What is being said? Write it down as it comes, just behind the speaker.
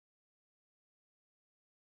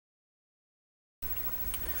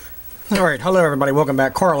Alright, hello everybody, welcome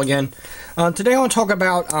back. Carl again. Today I want to talk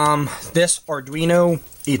about this Arduino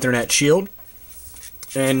Ethernet shield.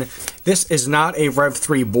 And this is not a Rev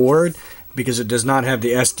 3 board because it does not have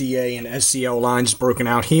the SDA and SCL lines broken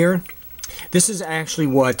out here. This is actually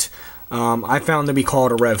what I found to be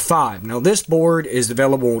called a Rev 5. Now this board is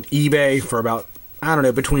available on eBay for about, I don't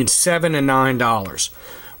know, between $7 and $9.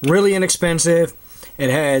 Really inexpensive. It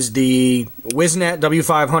has the WizNet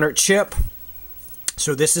W500 chip.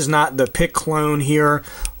 So this is not the PIC clone here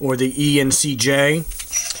or the ENCJ.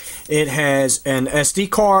 It has an SD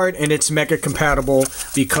card and it's mega compatible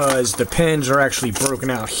because the pins are actually broken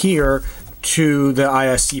out here to the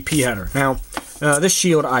ISCP header. Now this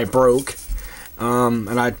shield I broke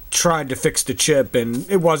and I tried to fix the chip and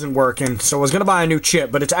it wasn't working, so I was going to buy a new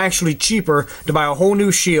chip, but it's actually cheaper to buy a whole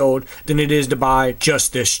new shield than it is to buy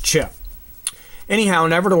just this chip. Anyhow,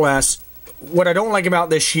 nevertheless, what I don't like about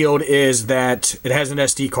this shield is that it has an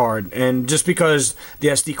SD card, and just because the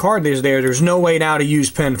SD card is there, there's no way now to use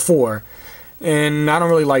pin 4, and I don't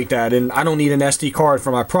really like that, and I don't need an SD card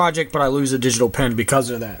for my project, but I lose a digital pin because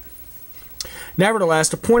of that. Nevertheless,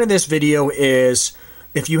 the point of this video is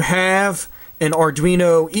if you have an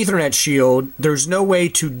Arduino Ethernet shield, there's no way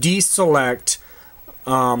to deselect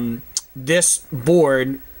this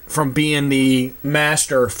board from being the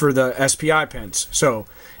master for the SPI pins. So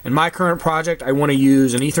in my current project, I want to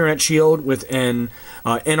use an Ethernet shield with an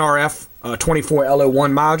NRF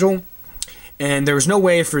 24L01 module, and there's no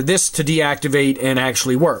way for this to deactivate and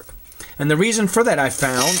actually work. And the reason for that I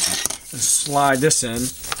found, let's slide this in,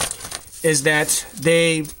 is that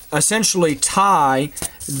they essentially tie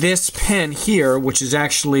this pin here, which is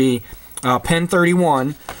actually pin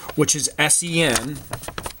 31, which is SEN.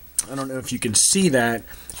 I don't know if you can see that.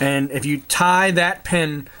 And if you tie that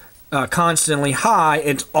pin constantly high,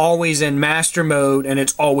 it's always in master mode and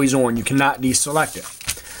it's always on. You cannot deselect it.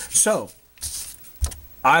 So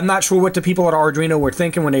I'm not sure what the people at Arduino were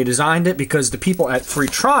thinking when they designed it, because the people at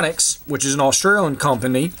Freetronics, which is an Australian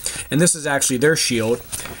company, and this is actually their shield,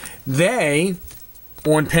 they,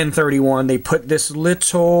 on pin 31, they put this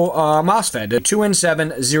little MOSFET, the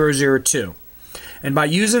 2N7002. And by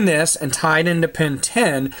using this and tied into pin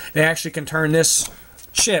 10, they actually can turn this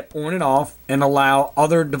chip on and off and allow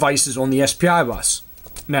other devices on the SPI bus.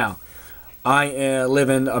 Now, I live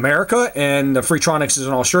in America, and the Freetronics is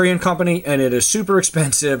an Australian company, and it is super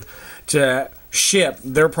expensive to ship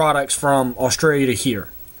their products from Australia to here.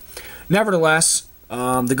 Nevertheless,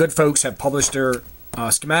 the good folks have published their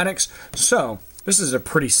schematics, so this is a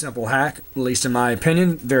pretty simple hack, at least in my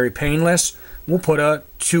opinion, very painless. We'll put a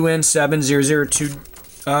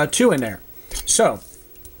 2N7002 in there. So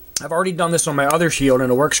I've already done this on my other shield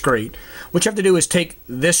and it works great. What you have to do is take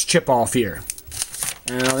this chip off here.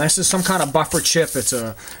 Now this is some kind of buffer chip. It's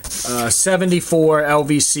a 74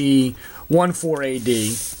 LVC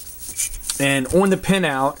 14AD, and on the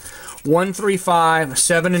pinout 1, 3, 5,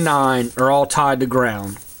 7, and 9 are all tied to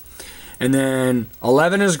ground, and then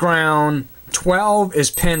 11 is ground, 12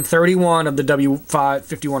 is pin 31 of the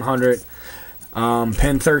W5100,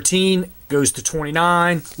 pin 13 goes to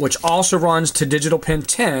 29, which also runs to digital pin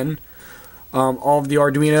 10 of the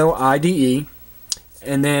Arduino IDE,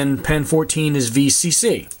 and then pin 14 is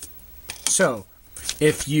VCC. So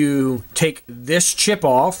if you take this chip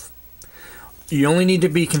off, you only need to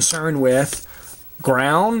be concerned with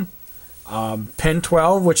ground, pin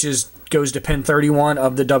 12, which goes to pin 31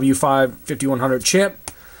 of the W5100 chip,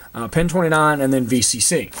 pin 29, and then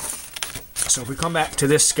VCC. So if we come back to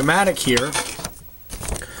this schematic here,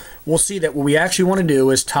 we'll see that what we actually want to do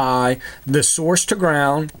is tie the source to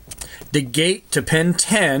ground, the gate to pin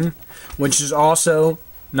 10, which is also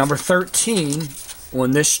number 13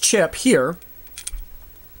 on this chip here,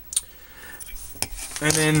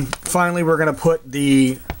 and then finally we're going to put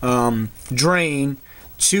the drain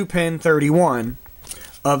to pin 31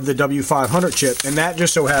 of the W500 chip, and that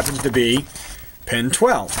just so happens to be pin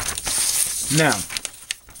 12. Now,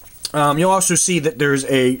 you'll also see that there's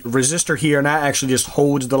a resistor here, and that actually just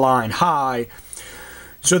holds the line high.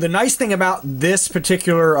 So the nice thing about this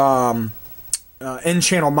particular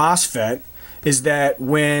N-channel MOSFET is that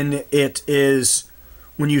when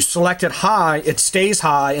you select it high, it stays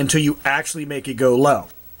high until you actually make it go low.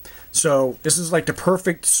 So this is like the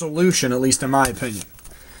perfect solution, at least in my opinion.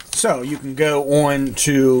 So you can go on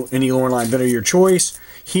to any lower line bit of your choice.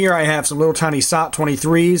 Here I have some little tiny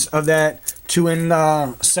SOT23s of that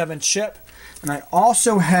 2N7 chip, and I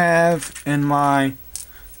also have in my,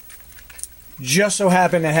 just so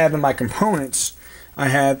happen to have in my components, I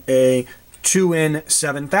have a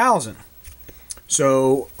 2N7000.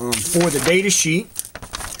 So for the data sheet,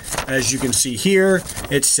 As you can see here,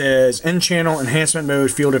 it says N-channel enhancement mode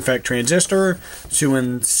field effect transistor,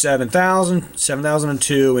 2N7000,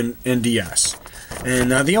 7002, and NDS.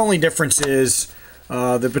 And the only difference is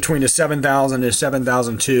that between the 7000 and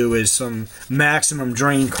 7002 is some maximum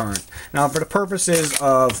drain current. Now, for the purposes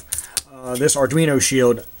of this Arduino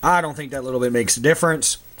shield, I don't think that little bit makes a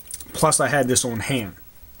difference. Plus, I had this on hand.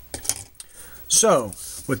 So,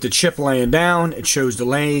 with the chip laying down, it shows the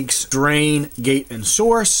legs, drain, gate, and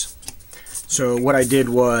source. So what I did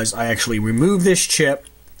was I actually removed this chip.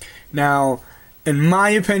 Now, in my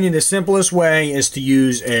opinion, the simplest way is to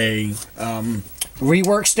use a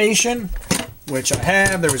rework station, which I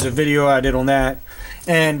have. There was a video I did on that.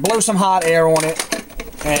 And blow some hot air on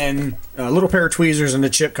it, and a little pair of tweezers, and the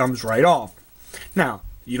chip comes right off. Now,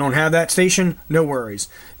 you don't have that station? No worries.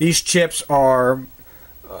 These chips are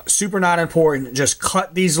super not important. Just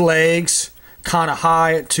cut these legs kind of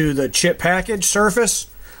high to the chip package surface.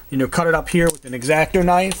 You know, cut it up here with an X-Acto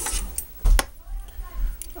knife.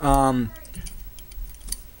 Let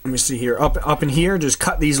me see here. Up in here, just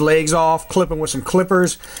cut these legs off, clip them with some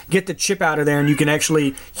clippers, get the chip out of there, and you can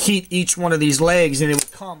actually heat each one of these legs, and it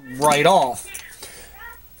will come right off.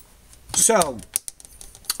 So,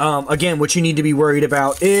 again, what you need to be worried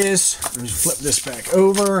about is, let me flip this back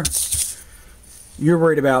over. You're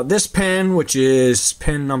worried about this pin, which is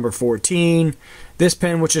pin number 14, this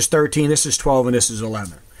pin, which is 13, this is 12, and this is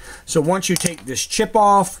 11. So once you take this chip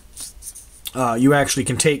off, you actually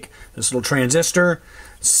can take this little transistor,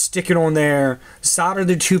 stick it on there, solder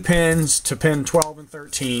the two pins to pin 12 and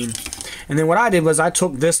 13. And then what I did was I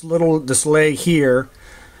took this leg here,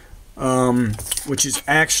 which is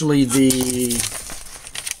actually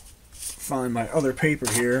find my other paper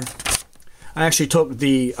here. I actually took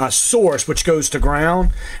the source, which goes to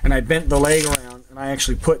ground, and I bent the leg around, and I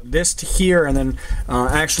actually put this to here, and then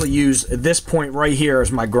actually use this point right here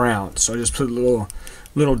as my ground. So I just put a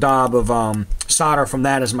little dab of solder from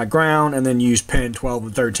that as my ground, and then use pin 12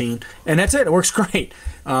 and 13, and that's it. It works great.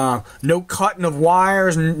 No cutting of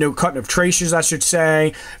wires, no cutting of traces, I should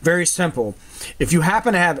say. Very simple. If you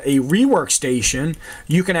happen to have a rework station,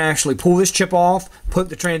 you can actually pull this chip off, put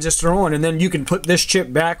the transistor on, and then you can put this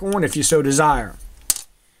chip back on if you so desire.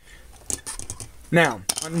 Now,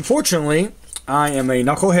 unfortunately, I am a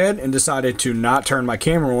knucklehead and decided to not turn my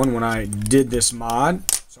camera on when I did this mod,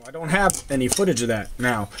 so I don't have any footage of that.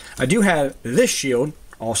 Now, I do have this shield,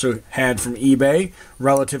 also had from eBay,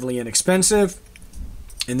 relatively inexpensive,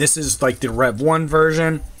 and this is like the Rev 1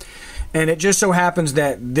 version. And it just so happens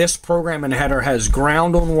that this programming header has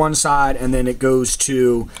ground on one side, and then it goes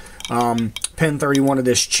to pin 31 of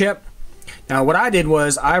this chip. Now what I did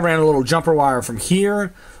was I ran a little jumper wire from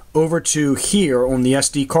here over to here on the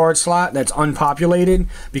SD card slot that's unpopulated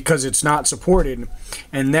because it's not supported,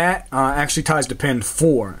 and that actually ties to pin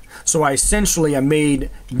 4. So I made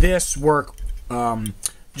this work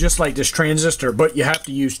just like this transistor, but you have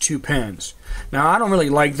to use 2 pins. Now I don't really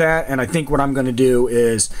like that, and I think what I'm going to do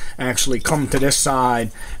is actually come to this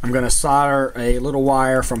side. I'm going to solder a little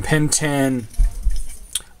wire from pin 10,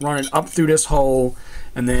 run it up through this hole,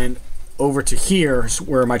 and then over to here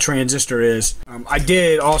where my transistor is. I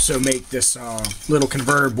did also make this little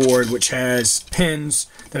converter board which has pins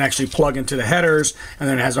that actually plug into the headers, and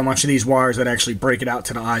then it has a bunch of these wires that actually break it out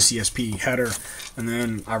to the ICSP header, and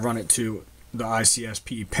then I run it to the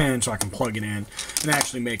ICSP pin so I can plug it in and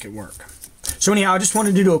actually make it work. So anyhow, I just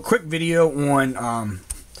wanted to do a quick video on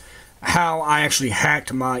how I actually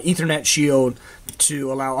hacked my Ethernet shield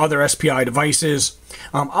to allow other SPI devices.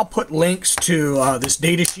 I'll put links to this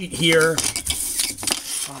data sheet here.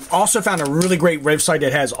 Also found a really great website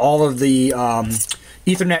that has all of the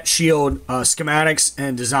Ethernet shield schematics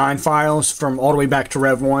and design files from all the way back to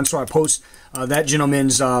Rev 1. So I post that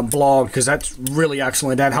gentleman's blog because that's really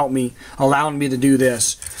excellent. That helped me, allowing me to do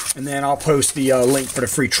this. And then I'll post the link for the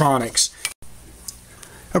Freetronics.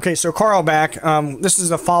 Okay, so Carl back. This is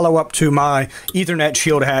a follow-up to my Ethernet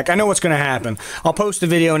shield hack. I know what's going to happen. I'll post a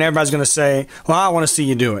video and everybody's going to say, well, I want to see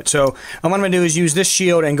you do it. So what I'm going to do is use this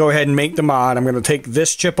shield and go ahead and make the mod. I'm going to take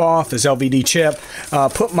this chip off, this LVD chip,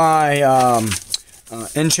 put my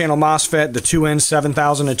N-channel MOSFET, the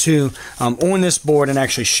 2N7002, on this board and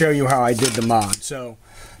actually show you how I did the mod. So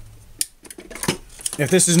if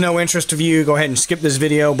this is no interest of you, go ahead and skip this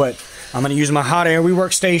video, but I'm going to use my hot air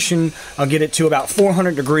rework station. I'll get it to about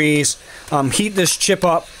 400 degrees, heat this chip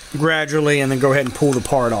up gradually, and then go ahead and pull the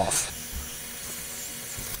part off.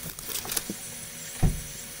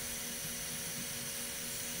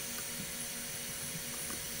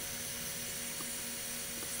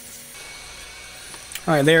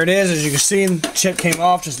 Alright, there it is. As you can see, the chip came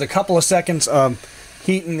off, just a couple of seconds of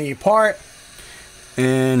heating the part,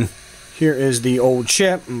 and here is the old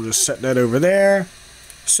chip. We'll just set that over there.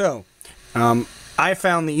 So, I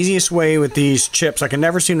found the easiest way with these chips, I can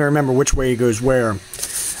never seem to remember which way it goes where.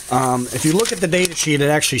 If you look at the data sheet, it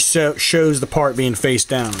actually shows the part being face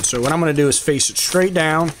down. So what I'm going to do is face it straight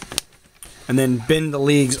down and then bend the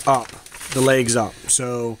legs up.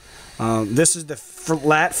 So this is the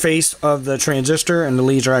flat face of the transistor, and the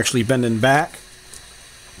leads are actually bending back.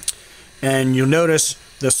 And you'll notice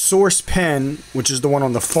the source pin, which is the one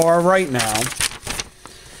on the far right now,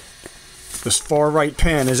 this far right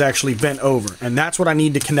pin is actually bent over, and that's what I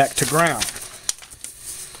need to connect to ground.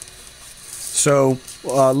 So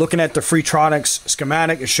looking at the Freetronics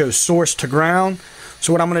schematic, it shows source to ground.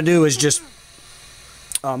 So what I'm going to do is just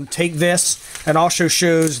take this, and also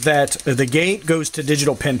shows that the gate goes to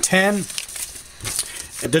digital pin 10.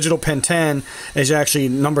 Digital pin 10 is actually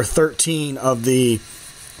number 13 of the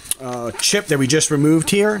chip that we just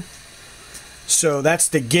removed here. So that's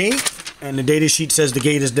the gate, and the data sheet says the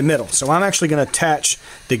gate is the middle. So I'm actually going to attach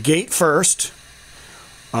the gate first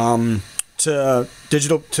to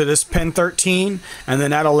this pin 13, and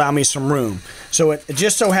then that'll allow me some room. So it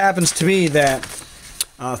just so happens to be that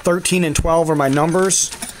 13 and 12 are my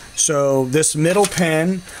numbers. So this middle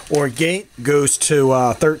pin or gate goes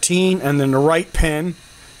to 13, and then the right pin,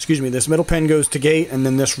 this middle pin goes to gate, and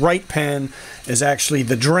then this right pin is actually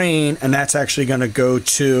the drain, and that's actually going to go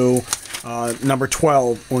to number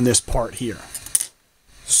 12 on this part here.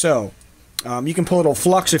 So you can put a little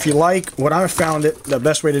flux if you like. What I found the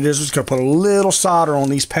best way to do is just going to put a little solder on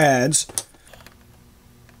these pads.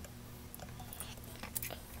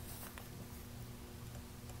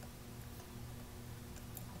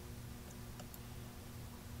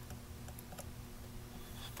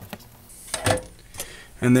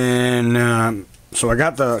 And then, so I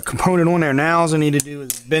got the component on there. Now all I need to do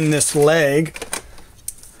is bend this leg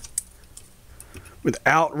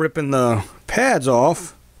without ripping the pads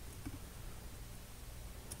off.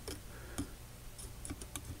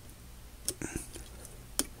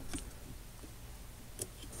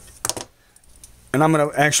 And I'm going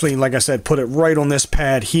to actually, like I said, put it right on this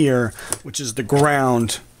pad here, which is the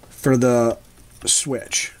ground for the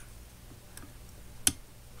switch.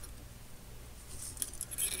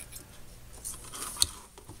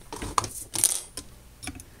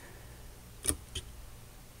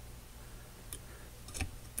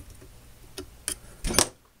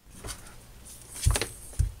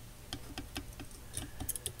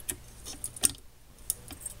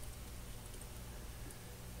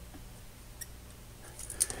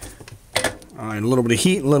 Alright, a little bit of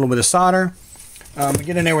heat, a little bit of solder. I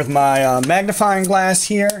get in there with my magnifying glass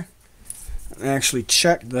here and actually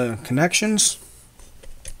check the connections.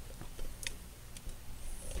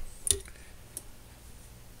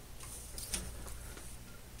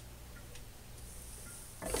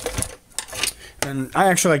 And I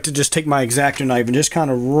actually like to just take my X-Acto knife and just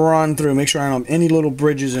kind of run through, make sure I don't have any little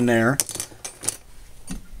bridges in there.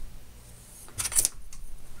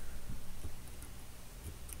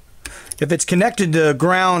 If it's connected to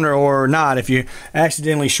ground or not, if you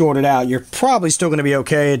accidentally short it out, you're probably still going to be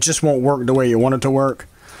okay. It just won't work the way you want it to work.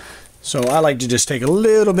 So I like to just take a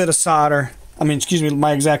little bit of solder, my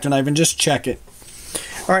X-Acto knife, and just check it.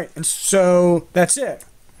 Alright, and so that's it.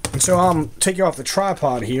 And so I'll take you off the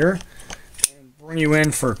tripod here and bring you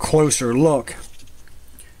in for a closer look.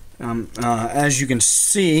 As you can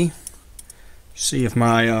see if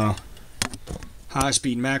my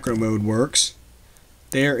high-speed macro mode works.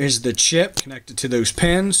 There is the chip connected to those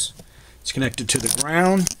pins. It's connected to the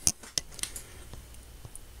ground.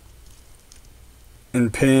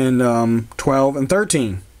 And pin 12 and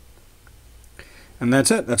 13. And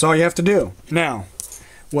that's it. That's all you have to do. Now,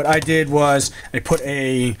 what I did was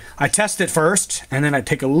I tested first, and then I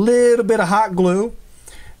take a little bit of hot glue,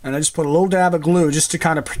 and I just put a little dab of glue just to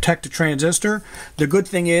kind of protect the transistor. The good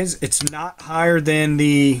thing is it's not higher than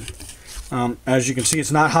the, as you can see,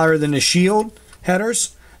 it's not higher than the shield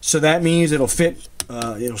headers, so that means it'll fit,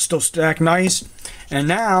 it'll still stack nice. And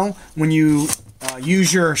now when you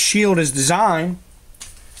use your shield as designed,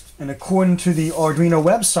 and according to the Arduino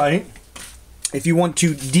website, if you want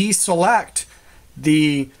to deselect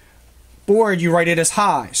the board, you write it as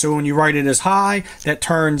high. So when you write it as high, that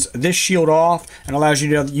turns this shield off and allows you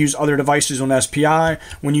to use other devices on SPI.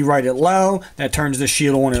 When you write it low, that turns this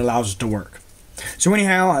shield on and allows it to work. So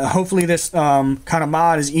anyhow, hopefully this kind of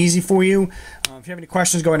mod is easy for you. If you have any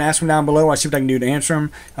questions, go ahead and ask them down below. I'll see what I can do to answer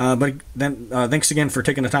them. But then thanks again for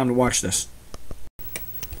taking the time to watch this.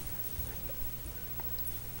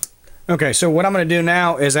 Okay, so what I'm going to do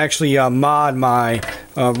now is actually mod my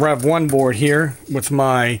Rev 1 board here with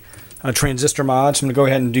my transistor mod. So I'm going to go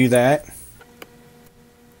ahead and do that.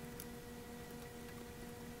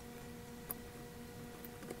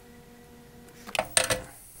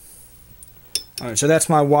 Alright, so that's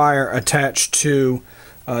my wire attached to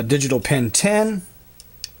digital pin 10.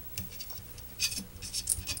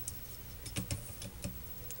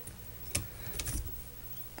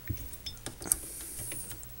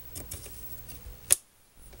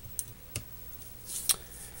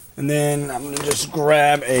 And then I'm going to just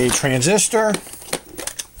grab a transistor.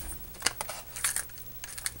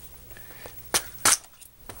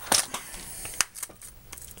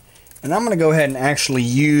 And I'm going to go ahead and actually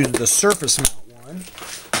use the surface mount one.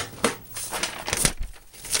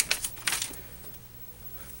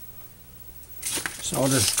 So I'll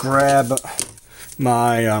just grab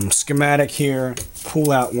my schematic here,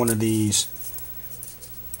 pull out one of these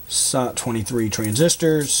SOT23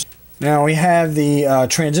 transistors. Now we have the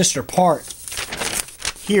transistor part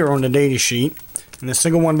here on the data sheet, and the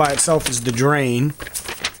single one by itself is the drain.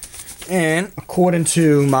 And according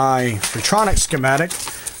to my electronics schematic,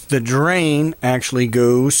 the drain actually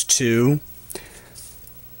goes to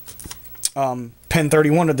pin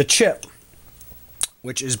 31 of the chip,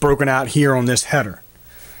 which is broken out here on this header.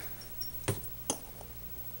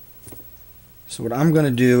 So what I'm going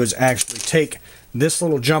to do is actually take this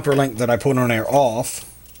little jumper link that I put on there off.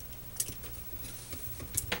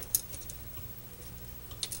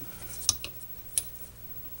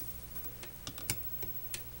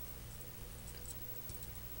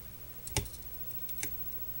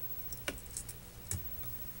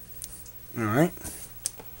 Alright.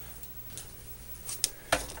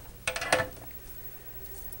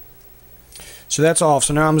 So that's off.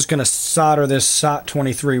 So now I'm just going to solder this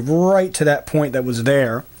SOT23 right to that point that was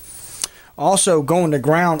there. Also going to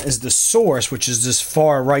ground is the source, which is this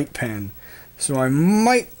far right pin. So I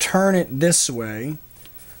might turn it this way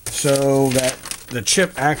so that the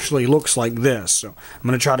chip actually looks like this. So I'm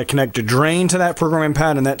going to try to connect the drain to that programming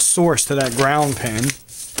pad and that source to that ground pin.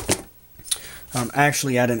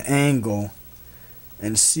 Actually at an angle,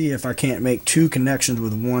 and see if I can't make two connections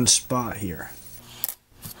with one spot here.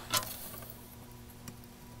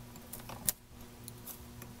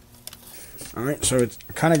 Alright, so it's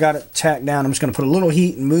kind of got it tacked down. I'm just going to put a little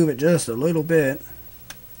heat and move it just a little bit.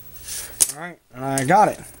 Alright, and I got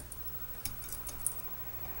it.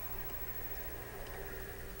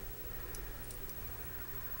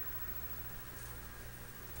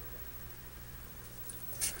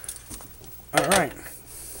 Alright.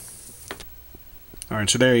 Alright,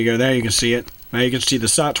 so there you go. There you can see it. Now you can see the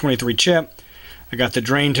SOT23 chip. I got the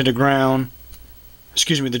drain to the ground.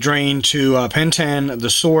 Excuse me, the drain to pin 10, the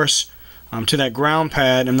source to that ground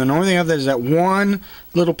pad. And then the only thing I have is that one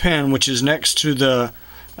little pin, which is next to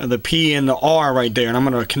the P and the R right there. And I'm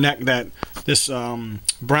going to connect this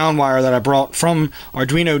brown wire that I brought from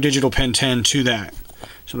Arduino digital pin 10 to that.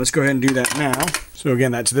 So let's go ahead and do that now. So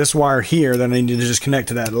again, that's this wire here that I need to just connect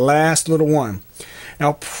to that last little one.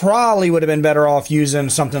 Now probably would have been better off using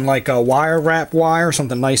something like a wire wrap wire,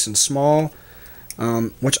 something nice and small,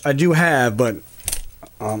 which I do have, but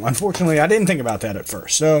unfortunately I didn't think about that at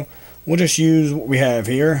first. So we'll just use what we have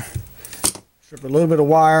here. Strip a little bit of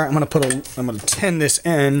wire. I'm gonna tin this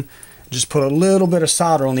in. Just put a little bit of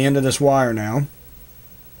solder on the end of this wire now.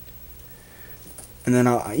 And then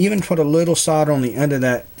I'll even put a little solder on the end of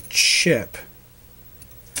that chip.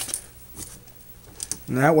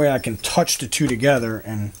 And that way I can touch the two together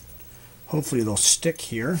and hopefully they'll stick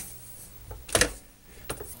here.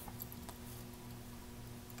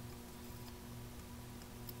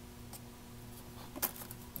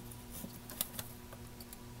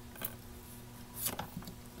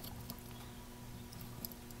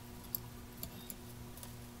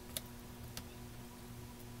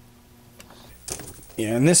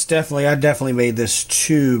 Yeah, and this I definitely made this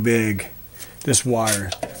too big, this wire.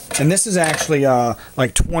 And this is actually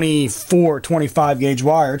like 24, 25 gauge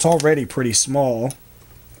wire. It's already pretty small.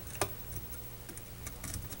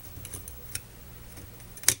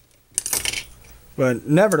 But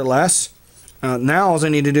nevertheless, now all I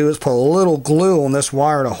need to do is put a little glue on this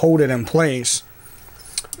wire to hold it in place.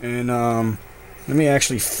 And let me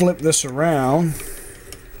actually flip this around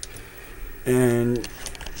and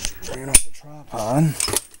bring it off the tripod.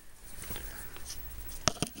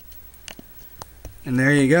 And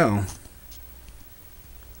there you go.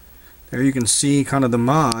 There you can see kind of the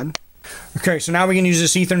mod. Okay, so now we can use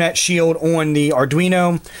this Ethernet shield on the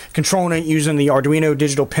Arduino, controlling it using the Arduino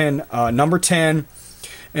digital pin number 10,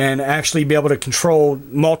 and actually be able to control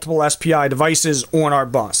multiple SPI devices on our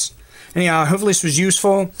bus. Anyhow, hopefully this was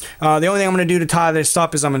useful. The only thing I'm going to do to tie this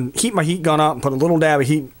up is I'm going to heat my heat gun up and put a little dab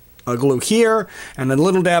of glue here and a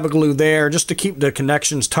little dab of glue there just to keep the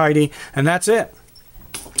connections tidy, and that's it.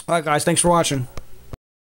 Alright guys, thanks for watching.